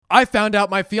I found out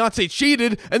my fiance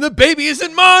cheated and the baby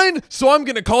isn't mine, so I'm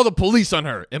gonna call the police on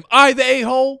her. Am I the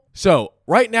a-hole? So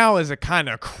right now is a kind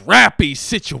of crappy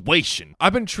situation.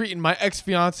 I've been treating my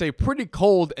ex-fiance pretty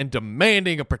cold and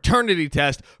demanding a paternity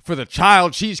test for the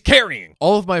child she's carrying.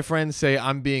 All of my friends say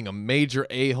I'm being a major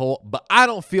a-hole, but I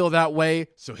don't feel that way,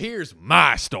 so here's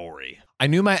my story. I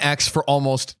knew my ex for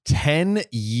almost 10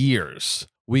 years.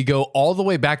 We go all the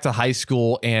way back to high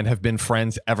school and have been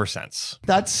friends ever since.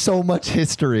 That's so much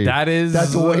history.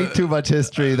 That's way too much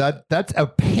history. That's a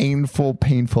painful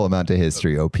amount of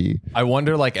history, OP. I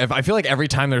wonder, like, if I feel like every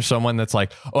time there's someone that's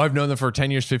like, oh, I've known them for 10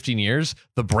 years, 15 years,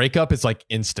 the breakup is like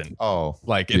instant. Oh.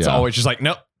 Like, it's always just like,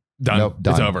 nope, done. Nope,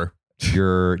 done. It's over.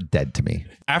 You're dead to me.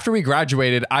 After we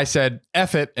graduated, I said,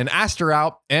 F it, and asked her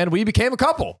out, and we became a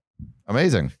couple.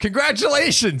 Amazing.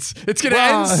 Congratulations. It's going to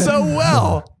end so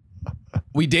well.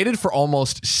 We dated for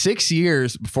almost 6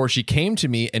 years before she came to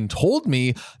me and told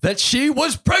me that she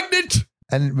was pregnant.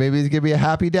 And maybe it's going to be a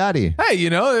happy daddy. Hey, you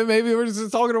know, maybe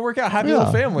it's all going to work out. Happy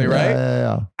little family, right?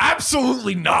 Yeah.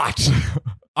 Absolutely not.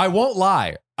 I won't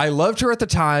lie. I loved her at the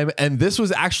time, and this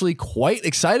was actually quite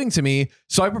exciting to me,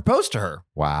 so I proposed to her.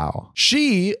 Wow.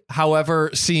 She,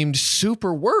 however, seemed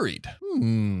super worried.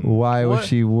 Why was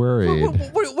she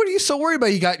worried? What are you so worried about?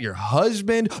 You got your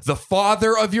husband, the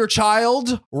father of your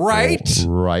child, right?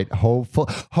 Right.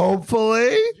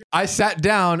 Hopefully. I sat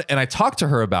down and I talked to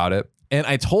her about it, and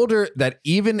I told her that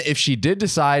even if she did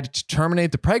decide to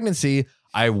terminate the pregnancy,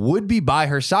 I would be by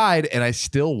her side, and I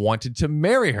still wanted to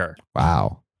marry her.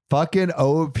 Wow. Fucking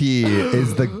OP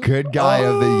is the good guy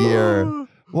of the year.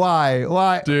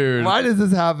 Why? Dude. Why does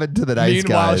this happen to the nice guys?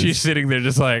 Meanwhile, she's sitting there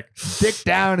just like... Dick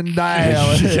down in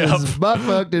Dallas. Yep. Butt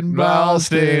fucked in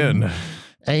Boston.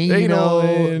 Anal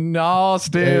in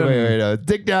Austin. Wait, no.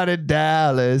 Dick down in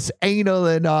Dallas. Anal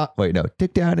in...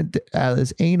 Dick down in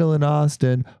Dallas. Anal in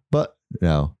Austin. But...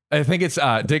 No. I think it's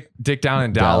Dick down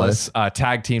in Dallas,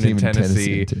 tag team in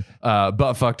Tennessee,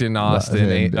 butt fucked in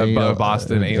Austin,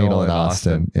 Boston, anal in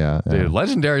Austin. Yeah, dude,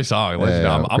 legendary song.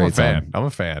 I'm a fan. I'm a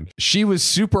fan. She was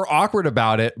super awkward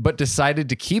about it, but decided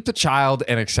to keep the child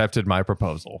and accepted my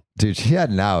proposal. Dude, she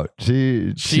had an out.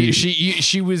 She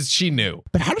knew.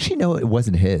 But how did she know it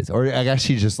wasn't his? Or I guess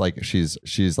she's just like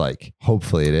she's like,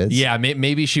 hopefully it is. Yeah,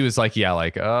 maybe she was like,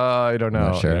 I don't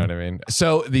know. Sure. You know what I mean?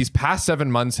 So these past 7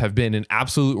 months have been an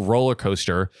absolute roller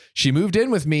coaster. She moved in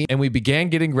with me and we began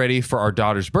getting ready for our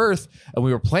daughter's birth, and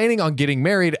we were planning on getting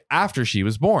married after she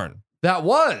was born. That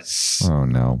was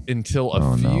until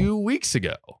a few weeks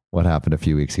ago. What happened a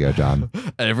few weeks ago, John?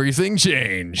 Everything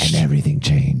changed. And everything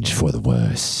changed for the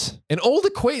worse. An old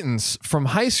acquaintance from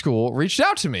high school reached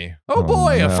out to me.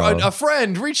 A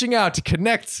friend reaching out to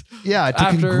connect. Yeah, to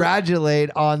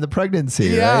congratulate on the pregnancy.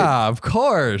 Yeah, right? Of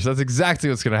course. That's exactly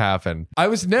what's going to happen. I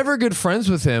was never good friends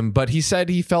with him, but he said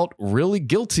he felt really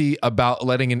guilty about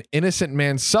letting an innocent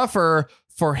man suffer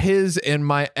for his and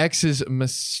my ex's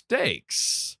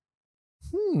mistakes.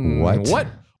 What?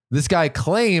 This guy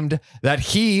claimed that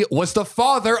he was the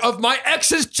father of my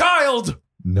ex's child.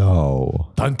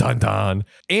 No. Dun, dun, dun.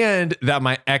 And that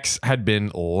my ex had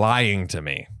been lying to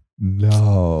me.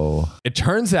 No. It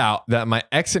turns out that my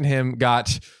ex and him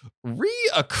got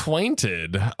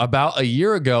reacquainted about a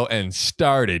year ago and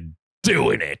started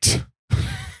doing it.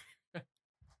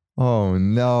 Oh,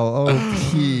 no.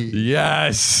 OP.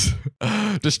 Yes.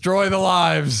 Destroy the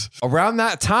lives. Around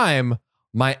that time,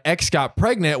 my ex got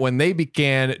pregnant when they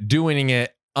began doing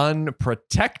it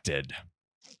unprotected.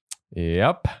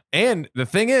 Yep. And the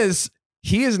thing is,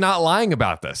 he is not lying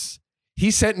about this.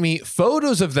 He sent me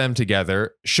photos of them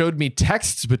together, showed me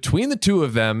texts between the two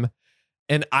of them,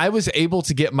 and I was able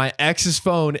to get my ex's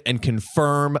phone and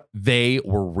confirm they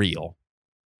were real.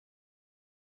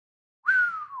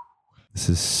 This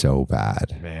is so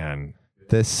bad. Man.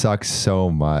 This sucks so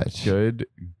much. Good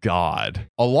God.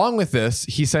 Along with this,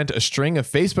 he sent a string of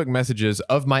Facebook messages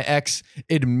of my ex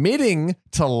admitting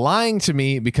to lying to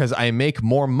me because I make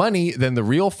more money than the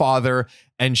real father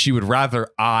and she would rather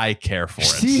I care for it.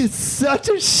 She is such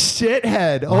a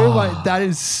shithead. Oh my, that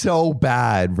is so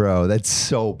bad, bro. That's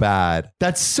so bad.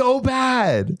 That's so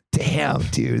bad. Damn,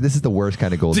 dude. This is the worst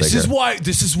kind of gold digger.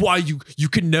 This is why you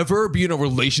can never be in a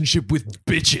relationship with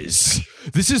bitches.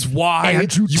 This is why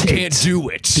Andrew you Tate. can't do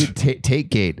it. Dude,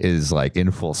 Tate-gate is like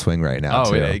in full swing right now.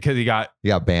 Oh, yeah, because he got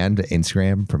banned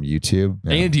Instagram from YouTube.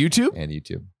 And YouTube? And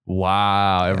YouTube.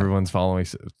 Wow, everyone's following.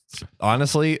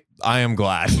 Honestly, I am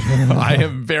glad. I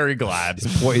am very glad.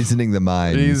 Poisoning the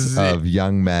minds of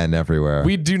young men everywhere.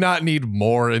 We do not need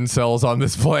more incels on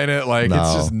this planet. Like, No.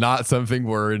 it's just not something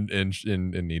we're in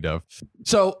need of.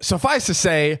 So suffice to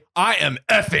say, I am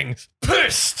effing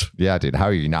pissed. Yeah, dude. How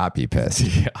are you not be pissed?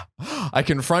 Yeah. I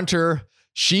confront her.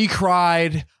 She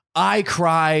cried. I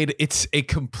cried. It's a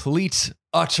complete,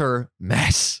 utter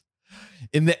mess.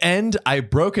 In the end, I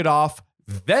broke it off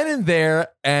then and there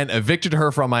and evicted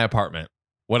her from my apartment.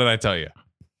 What did I tell you?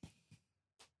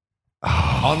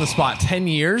 On the spot, 10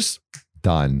 years,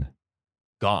 Done.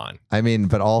 gone. I mean,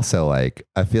 but also, like,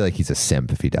 I feel like he's a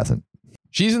simp if he doesn't.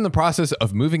 She's in the process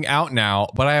of moving out now,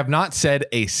 but I have not said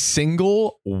a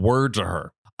single word to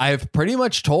her. I have pretty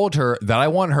much told her that I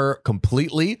want her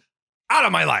completely out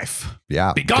of my life.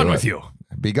 Yeah. Be gone do with it. you.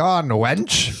 Be gone,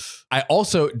 wench. I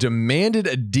also demanded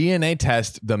a DNA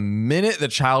test the minute the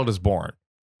child is born.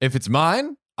 If it's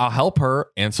mine, I'll help her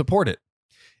and support it.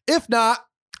 If not,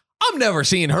 I'm never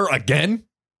seeing her again.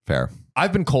 Fair.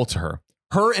 I've been cold to her.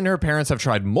 Her and her parents have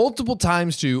tried multiple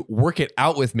times to work it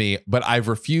out with me, but I've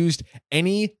refused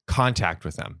any contact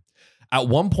with them. At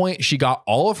one point, she got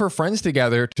all of her friends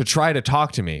together to try to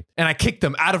talk to me, and I kicked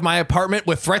them out of my apartment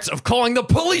with threats of calling the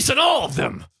police on all of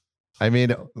them. I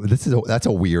mean, that's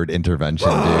a weird intervention,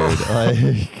 dude.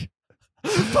 Like,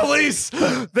 Police,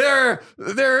 they're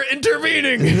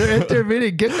intervening. they're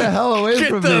intervening. Get the hell away Get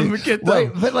from them, me. get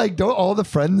Wait, them. but like, don't all the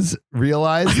friends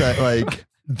realize that like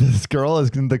this girl is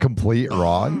in the complete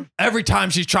wrong? Every time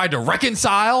she's tried to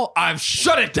reconcile, I've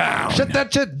shut it down. Shut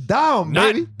that shit down,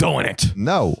 Not baby. doing it.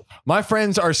 No. My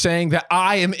friends are saying that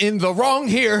I am in the wrong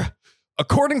here.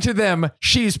 According to them,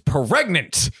 she's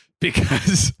pregnant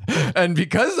because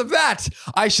of that,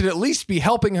 I should at least be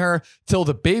helping her till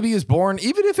the baby is born,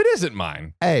 even if it isn't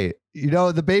mine. Hey,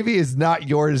 the baby is not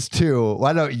yours too.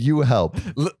 Why don't you help?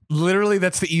 Literally,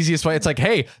 that's the easiest way. It's like,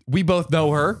 hey, we both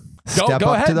know her. Step go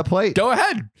up ahead. to the plate. Go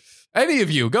ahead. Any of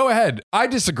you, go ahead. I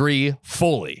disagree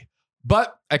fully,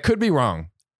 but I could be wrong.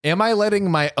 Am I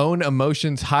letting my own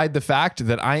emotions hide the fact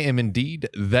that I am indeed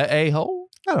the a-hole?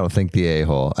 I don't think the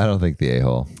a-hole.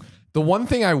 The one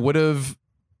thing I would have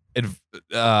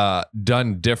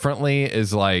done differently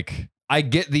is like, I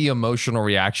get the emotional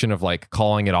reaction of like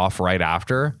calling it off right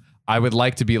after. I would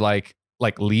like to be like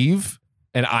leave,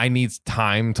 and I need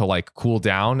time to like cool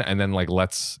down, and then like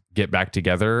let's get back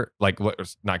together. Like,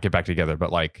 not get back together,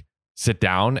 but like sit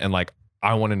down and like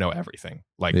I want to know everything.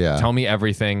 Like, tell me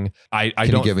everything. Can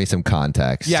you give me some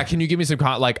context? Yeah, can you give me some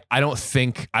like I don't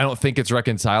think it's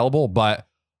reconcilable, but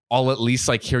I'll at least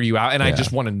like hear you out, and I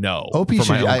just want to know. Opie for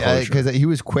my should, own closure. because he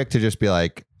was quick to just be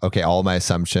like, okay, all my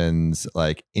assumptions,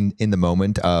 like in the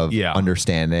moment of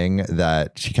understanding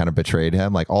that she kind of betrayed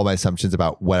him, like all my assumptions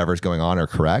about whatever's going on are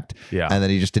correct. Yeah. And then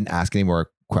he just didn't ask any more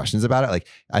questions about it. Like,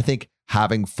 I think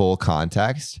having full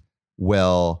context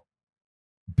will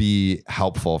be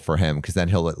helpful for him, because then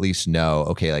he'll at least know,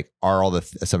 okay, like, are all the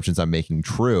assumptions I'm making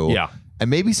true? Yeah. And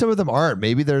maybe some of them aren't.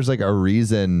 Maybe there's like a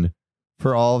reason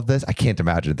for all of this. I can't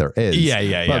imagine there is.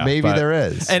 But maybe there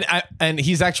is. And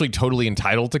he's actually totally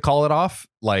entitled to call it off.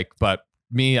 Like, but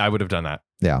me, I would have done that.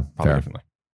 Yeah, probably fair. differently.